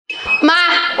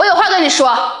说。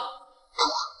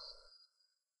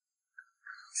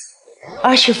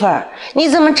儿媳妇儿，你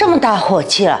怎么这么大火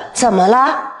气了？怎么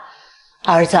了？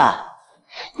儿子，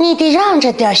你得让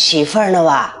着点媳妇儿呢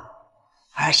吧？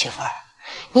儿媳妇儿，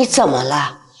你怎么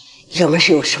了？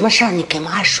有什么事儿你跟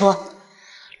妈说，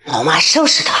老妈收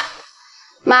拾她。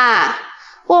妈，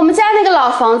我们家那个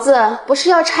老房子不是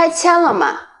要拆迁了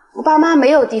吗？我爸妈没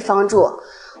有地方住，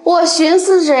我寻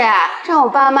思着呀，让我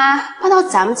爸妈搬到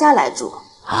咱们家来住。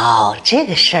哦，这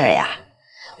个事儿呀，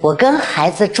我跟孩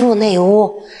子住那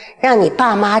屋，让你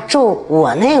爸妈住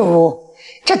我那屋，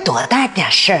这多大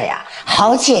点事儿呀，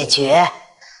好解决。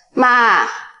妈，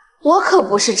我可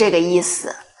不是这个意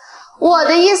思，我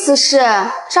的意思是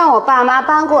让我爸妈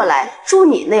搬过来住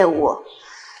你那屋，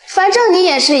反正你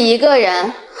也是一个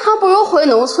人，还不如回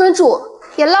农村住，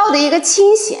也落得一个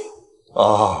清闲。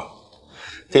哦，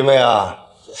弟妹啊，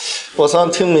我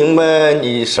算听明白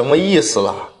你什么意思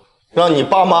了，让你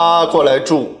爸妈过来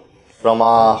住，让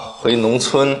妈回农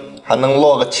村还能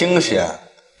落个清闲，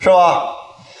是吧？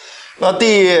那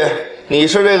弟，你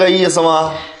是这个意思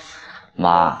吗？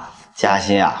妈，嘉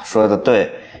欣啊，说的对，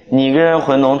你一个人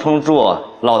回农村住，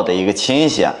落得一个清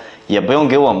闲，也不用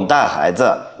给我们带孩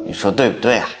子，你说对不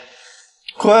对啊？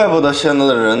怪不得现在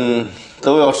的人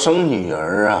都要生女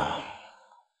儿啊，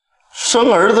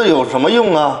生儿子有什么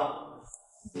用啊？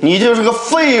你就是个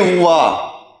废物啊！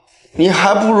你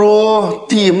还不如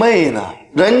弟妹呢，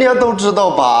人家都知道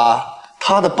把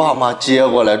他的爸妈接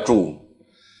过来住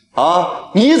啊，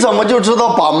你怎么就知道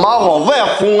把妈往外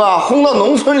轰啊，轰到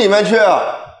农村里面去？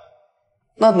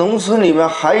那农村里面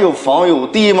还有房有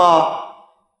地吗？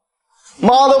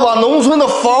妈都把农村的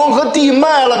房和地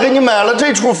卖了，给你买了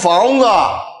这处房子，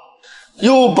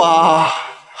又把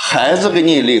孩子给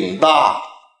你领大，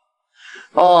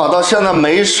到现在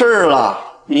没事了，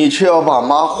你却要把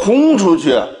妈轰出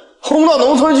去，轰到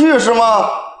农村去是吗？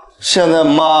现在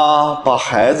妈把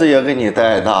孩子也给你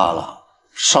带大了，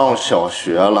上小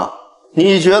学了，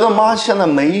你觉得妈现在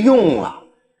没用了，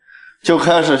就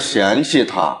开始嫌弃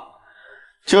她，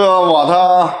就要把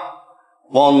她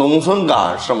往农村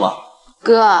赶是吗？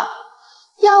哥，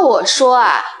要我说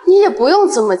啊，你也不用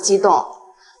这么激动。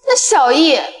那小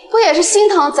易不也是心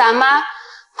疼咱妈，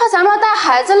怕咱妈带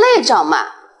孩子累着吗？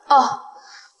哦，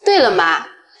对了妈，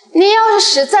您要是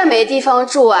实在没地方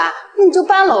住啊，你就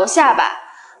搬楼下吧，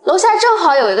楼下正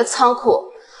好有一个仓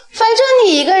库，反正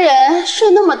你一个人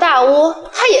睡那么大屋，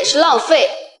它也是浪费。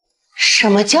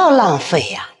什么叫浪费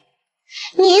呀？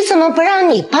你怎么不让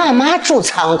你爸妈住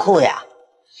仓库呀？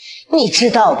你知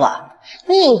道吧？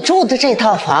你住的这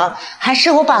套房还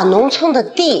是我把农村的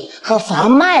地和房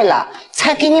卖了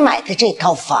才给你买的这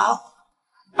套房。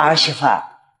儿媳妇儿，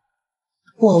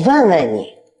我问问你，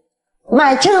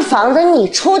买这个房子你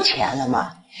出钱了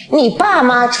吗？你爸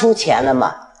妈出钱了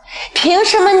吗？凭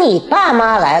什么你爸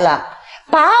妈来了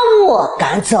把我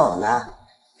赶走呢？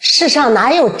世上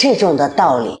哪有这种的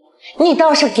道理？你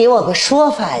倒是给我个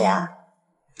说法呀。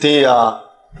弟呀，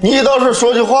你倒是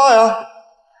说句话呀。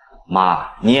妈，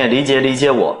你也理解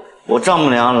我，我丈母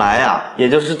娘来呀，也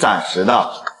就是暂时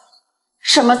的。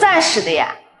什么暂时的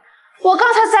呀？我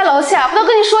刚才在楼下不都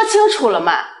跟你说清楚了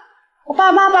吗？我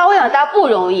爸妈把我养大不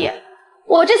容易，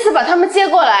我这次把他们接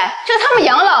过来，这是他们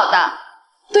养老的。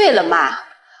对了妈，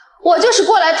我就是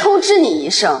过来通知你一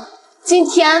声，今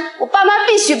天我爸妈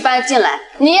必须搬进来，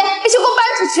你必须给我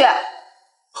搬出去。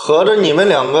合着你们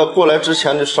两个过来之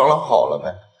前就商量好了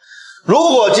呗？如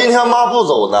果今天妈不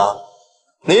走呢？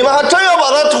你们还真要把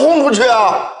她轰出去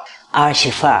啊？儿媳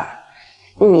妇儿，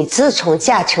你自从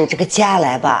嫁成这个家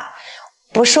来吧，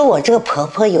不说我这个婆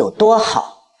婆有多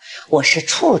好，我是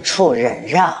处处忍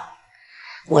让。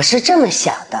我是这么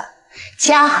想的，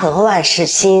家和万事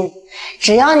兴，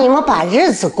只要你们把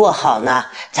日子过好呢，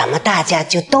咱们大家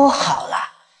就都好了。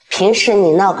平时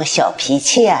你闹个小脾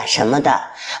气啊什么的，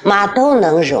妈都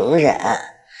能容忍。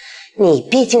你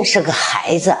毕竟是个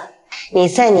孩子，你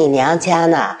在你娘家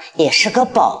呢也是个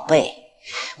宝贝，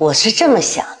我是这么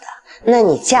想的。那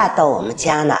你嫁到我们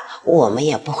家呢，我们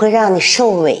也不会让你受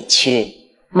委屈。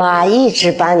妈一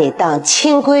直把你当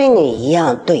亲闺女一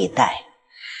样对待。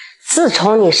自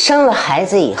从你生了孩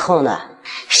子以后呢，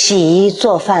洗衣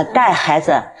做饭带孩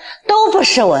子都不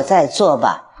是我在做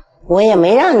吧，我也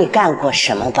没让你干过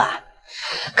什么吧。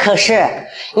可是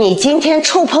你今天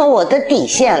触碰我的底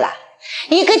线了，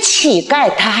一个乞丐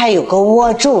他还有个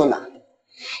窝住呢。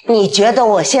你觉得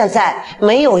我现在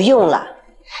没有用了，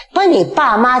把你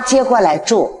爸妈接过来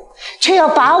住，却要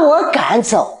把我赶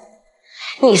走，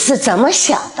你是怎么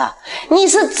想的？你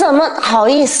是怎么好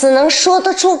意思能说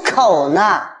得出口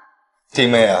呢？弟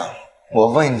妹啊，我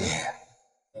问你，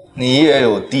你也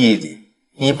有弟弟，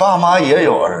你爸妈也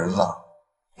有儿子，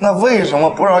那为什么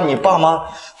不让你爸妈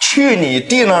去你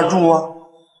弟那儿住啊？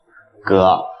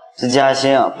哥，这嘉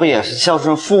欣啊，不也是孝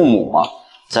顺父母吗？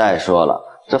再说了，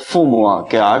这父母啊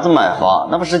给儿子买房，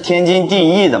那不是天经地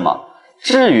义的吗？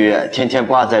至于天天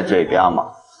挂在嘴边吗？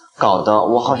搞得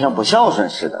我好像不孝顺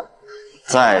似的。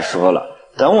再说了，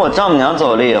等我丈母娘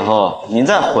走了以后，您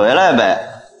再回来呗。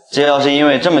这要是因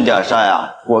为这么点事儿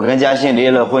呀，我跟嘉欣离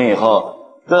了婚以后，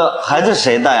这孩子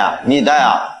谁带呀？你带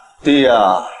啊？弟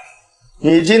呀，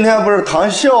你今天不是谈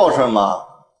孝顺吗？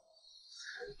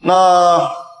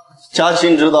那嘉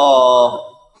欣知道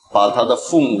把他的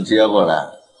父母接过来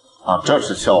啊，这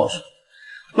是孝顺。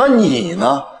那你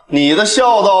呢？你的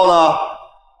孝道呢？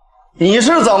你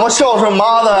是怎么孝顺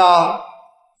妈的呀？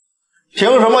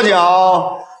凭什么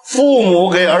讲父母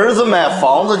给儿子买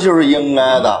房子就是应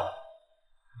该的？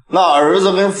那儿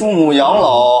子跟父母养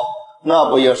老，那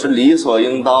不也是理所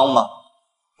应当吗？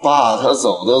爸他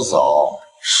走的早，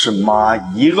是妈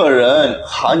一个人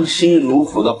含辛茹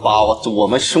苦的把我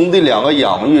们兄弟两个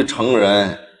养育成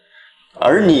人，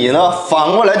而你呢，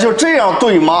反过来就这样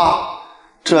对妈，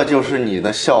这就是你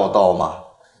的孝道吗？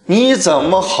你怎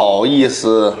么好意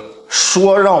思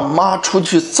说让妈出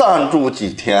去暂住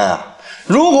几天啊？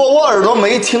如果我耳朵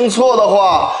没听错的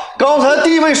话，刚才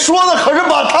弟妹说的可是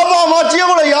把他爸妈接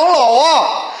过来养老啊！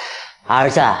儿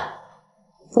子，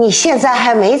你现在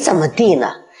还没怎么地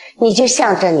呢，你就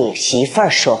向着你媳妇儿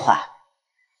说话。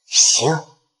行，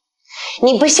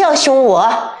你不孝顺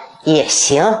我也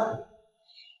行，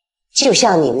就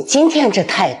像你们今天这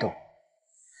态度，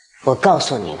我告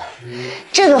诉你们，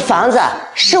这个房子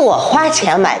是我花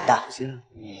钱买的，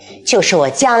就是我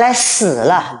将来死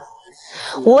了，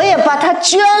我也把它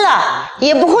捐了，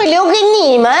也不会留给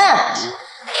你们。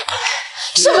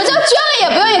什么叫捐了也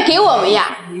不愿意给我们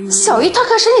呀？小姨她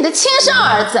可是你的亲生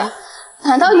儿子，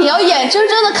难道你要眼睁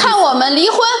睁的看我们离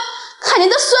婚，看您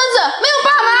的孙子没有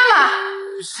爸妈吗？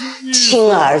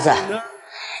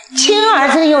亲儿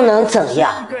子又能怎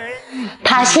样？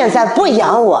他现在不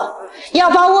养我，要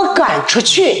把我赶出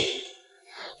去。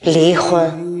离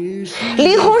婚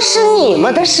是你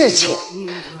们的事情，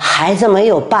孩子没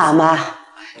有爸妈，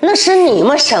那是你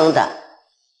们生的。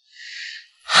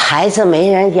孩子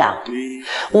没人养，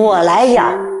我来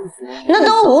养，那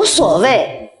都无所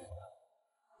谓。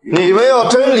你们要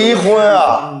真离婚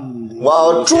啊，我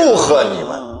要祝贺你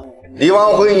们。离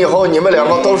完婚以后，你们两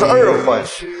个都是二婚。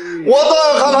我倒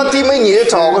要看看弟妹你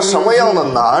找个什么样的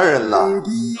男人呢？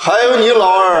还有你老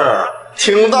二，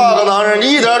挺大个男人，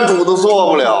一点主都做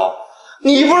不了。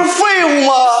你不是废物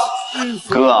吗？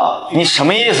哥，你什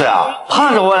么意思呀？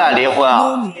盼着我俩离婚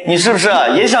啊？你是不是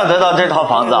也想得到这套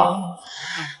房子？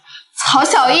曹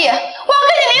小艺，我要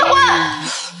跟你离婚！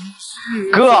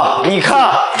哥，你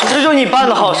看，这就是你办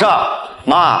的好事儿。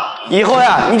妈，以后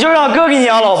呀，你就让哥给你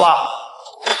养老吧。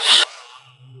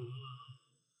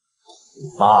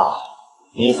妈，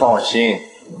您放心，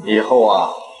以后啊，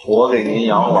我给您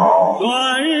养老。转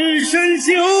身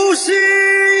就是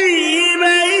一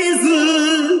辈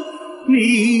子，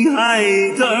你还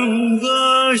等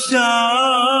个啥？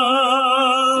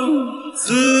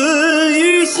子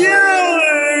与孝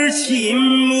儿亲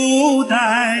母待，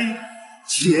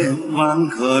千万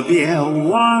可别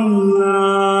忘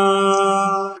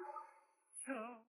了。